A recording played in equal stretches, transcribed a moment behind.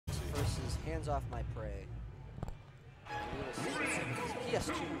Hands off my prey.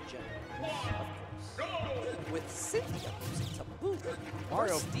 PS2 generators, of course. With Cynthia music to boot.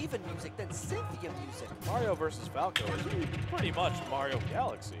 Mario Steven music, then Cynthia music. Mario versus Falco is pretty much Mario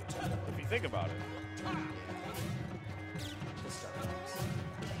Galaxy, if you think about it. The Star Fox.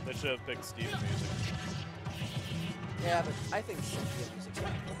 They should have picked Steven music. Yeah, but I think Cynthia music's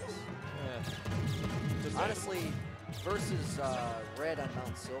not close. Yeah. Honestly, versus Red on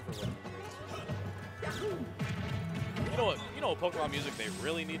Mount Silver would be great too. You know what Pokemon music they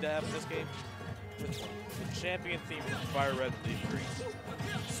really need to have in this game? Which one? The champion theme from Fire Red and Leaf Green.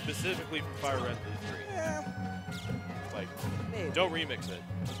 Specifically from Fire Red and Leaf Green. Yeah. Like, Maybe. don't remix it.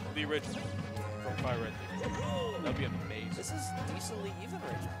 The original from Fire Red and Leaf Green. That'd be amazing. This is decently even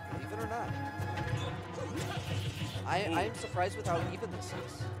right now, believe it or not. I am surprised with how even this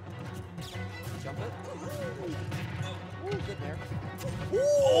is. Jump it. Ooh, good there. Ooh,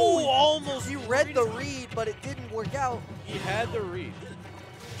 Oh, almost. he read the read, but it didn't work out. He had the read.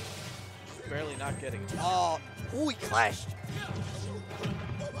 Just barely not getting it. Oh, ooh, he clashed.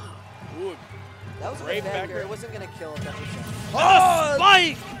 Ooh. That was a Great good back backer. here. It wasn't going to kill at that percent. Oh,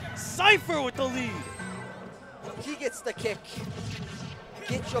 Spike! Syphir with the lead. He gets the kick.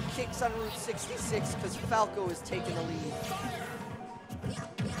 Get your kicks on Route 66 because Falco is taking the lead.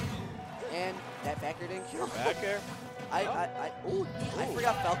 And that backer didn't kill. Back air. I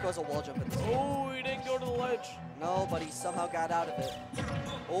forgot Falco has a wall jump in this game. Oh, he didn't go to the ledge. No, but he somehow got out of it.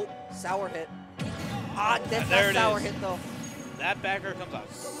 Oh, sour hit. Ah, that's There not it sour is. hit though. That backer comes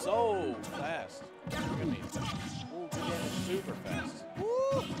out so fast. Look at me. Ooh, good damage. Super fast.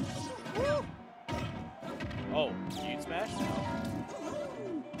 Woo! Woo! Oh, Qualifier Smash?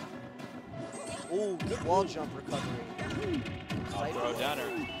 Ooh, good wall jump recovery. I'll throw downer.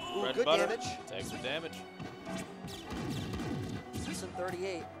 Ooh, Bread good and butter. damage. Take some damage. Decent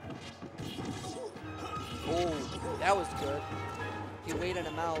 38. Oh, that was good. He waited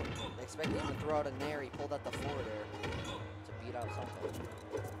him out, expecting him to throw out a nair. He pulled out the forward air to beat out something.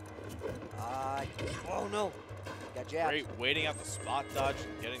 Oh no. Got jabbed. Great waiting out the spot dodge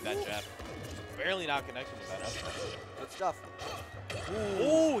and getting that jab. Barely not connecting with that up. Good stuff.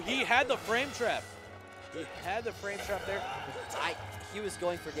 Ooh, he had the frame trap. He had the frame trap there. He was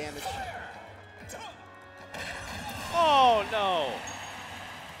going for damage. Oh, no.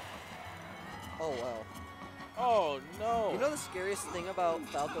 Oh, well. Oh, no. You know the scariest thing about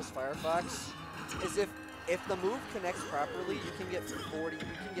Falco's Firefox is if the move connects properly, you can get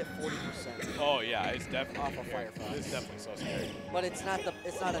 40%. Oh, yeah, it's definitely Off of scary. Firefox. It's definitely so scary. But it's not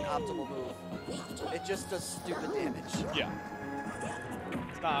an optimal move. It just does stupid damage. Yeah.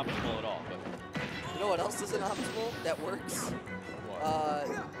 It's not optimal at all, but You know what else isn't optimal that works? what?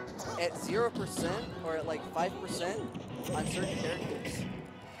 At 0% or at like 5% on certain characters,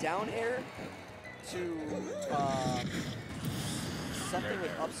 down air to something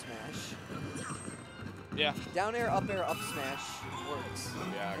with up smash. Yeah. Down air, up smash works.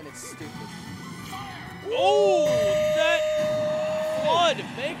 Yeah. And it's stupid. Oh, that flood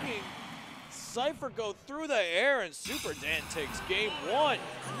making Syphir go through the air, and Super Dan takes game one.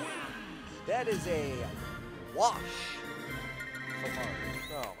 That is a wash from Mario.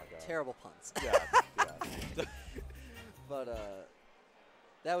 Oh my god. Terrible puns. Yeah. But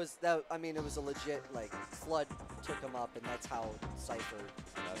I mean, it was a legit, like, flood took him up, and that's how Syphir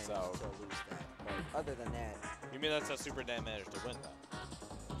managed to lose that. But other than that, You mean that's how Super Dan managed to win, though?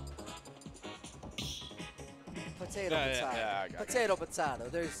 potato, Yeah, potato, yeah, I got it. potato, potato.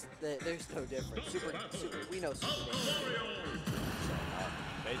 There's no difference. Super. We know Super Dan.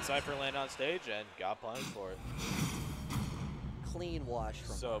 Made Syphir land on stage and got punished for it. Clean wash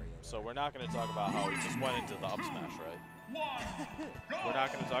from Mario. So we're not going to talk about how he just went into the up smash, right? We're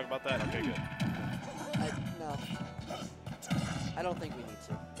not going to talk about that? Okay, good. No. I don't think we need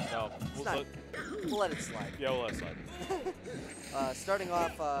to. No. We'll let it slide. Yeah, we'll let it slide. Starting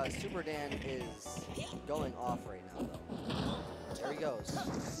off, Super Dan is going off right now, though. There he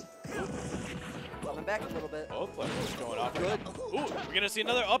goes. Coming back a little bit. Both players going off. Good. Ooh, we're going to see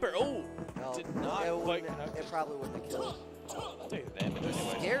another upper. Oh, No, did not it, quite wouldn't- connect. it probably wouldn't have killed. Take the damage It was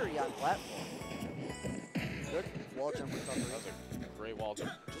anyway. scary on platform. Good wall jump recovery. That was a great wall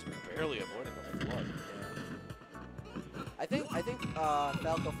jump. Just barely avoiding the flood. I think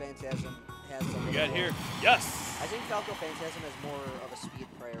Falco Phantasm has a We got here. Yes! I think Falco Phantasm has more of a speed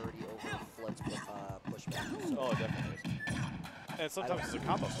priority over Flood's pushback. Oh, it definitely is. And sometimes it's a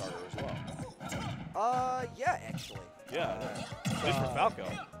combo starter as well. Yeah, actually. Yeah, at least for Falco.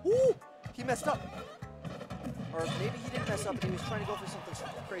 Woo! He messed up. Or maybe he didn't mess up, but he was trying to go for something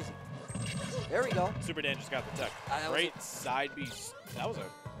crazy. There we go. Super Dan just got the tech. That was Great side B.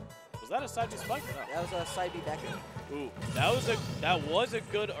 Was that a side B spike or no? That was a side B back air. Ooh, that was a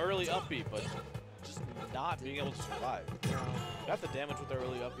good early up B, but just not being able to survive. Got the damage with the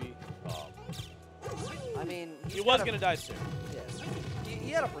early up B. I mean, he was gonna die soon. Yes. He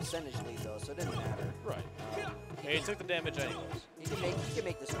had a percentage lead though, so it didn't matter. Right. Hey, he took the damage anyways. He can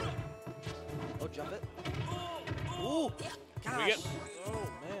make this work. Oh, jump it. Ooh. Gosh. Oh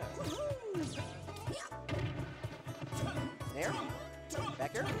man. Nair.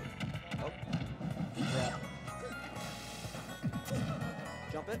 Back air. Oh. Yeah.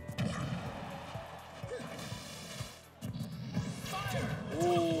 Jump it.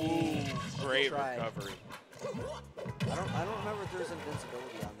 Ooh, great recovery. I don't remember if there's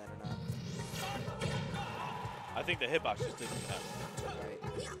invincibility on that or not. I think the hitbox just didn't have it. Right.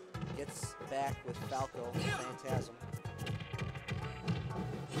 Gets back with Falco, Phantasm.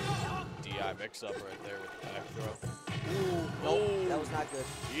 DI mix up right there with the back throw. Ooh, nope, that was not good.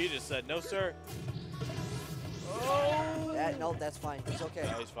 He just said, no, sir. Nope, that's fine. He's okay.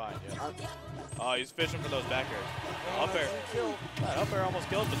 Yeah, he's fine, yeah. Oh, he's fishing for those back airs. Up air. That up air almost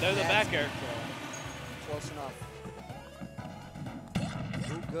killed, but there's the back air. Close enough.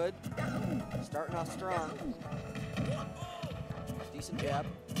 Ooh, good. Starting off strong. Decent jab.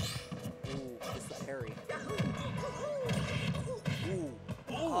 Ooh, gets the parry. Ooh.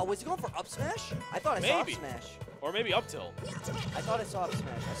 Oh, was he going for up smash? I thought I saw up smash. Or maybe up tilt. I thought I saw up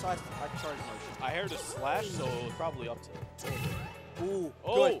smash. I saw a charge motion. I heard a slash, so it was probably up tilt. Ooh,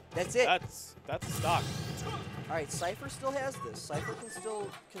 oh, good. That's it. That's a stock. All right, Syphir still has this. Syphir can still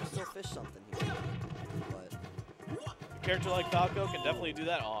fish something here. But a character like Falco can definitely do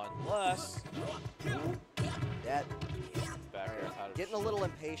that unless that back air out of getting a little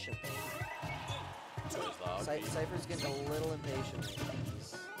impatient. Syphir's getting a little impatient.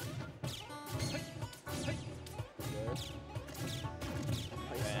 Good.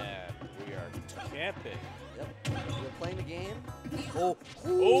 Man, we are camping. Yep. We're playing the game. Oh.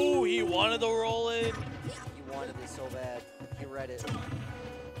 Oh, he wanted the roll in. He wanted it so bad. He read it.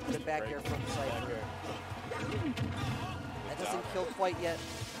 Good back air from Syphir. That doesn't kill quite yet.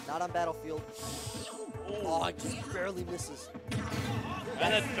 Not on Battlefield. Oh, it just barely misses.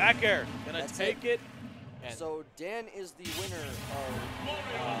 And then back air. Gonna take it. And so Dan is the winner of.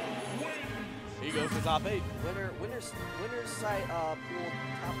 He goes to top 8. Winner's side pool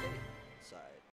top 8.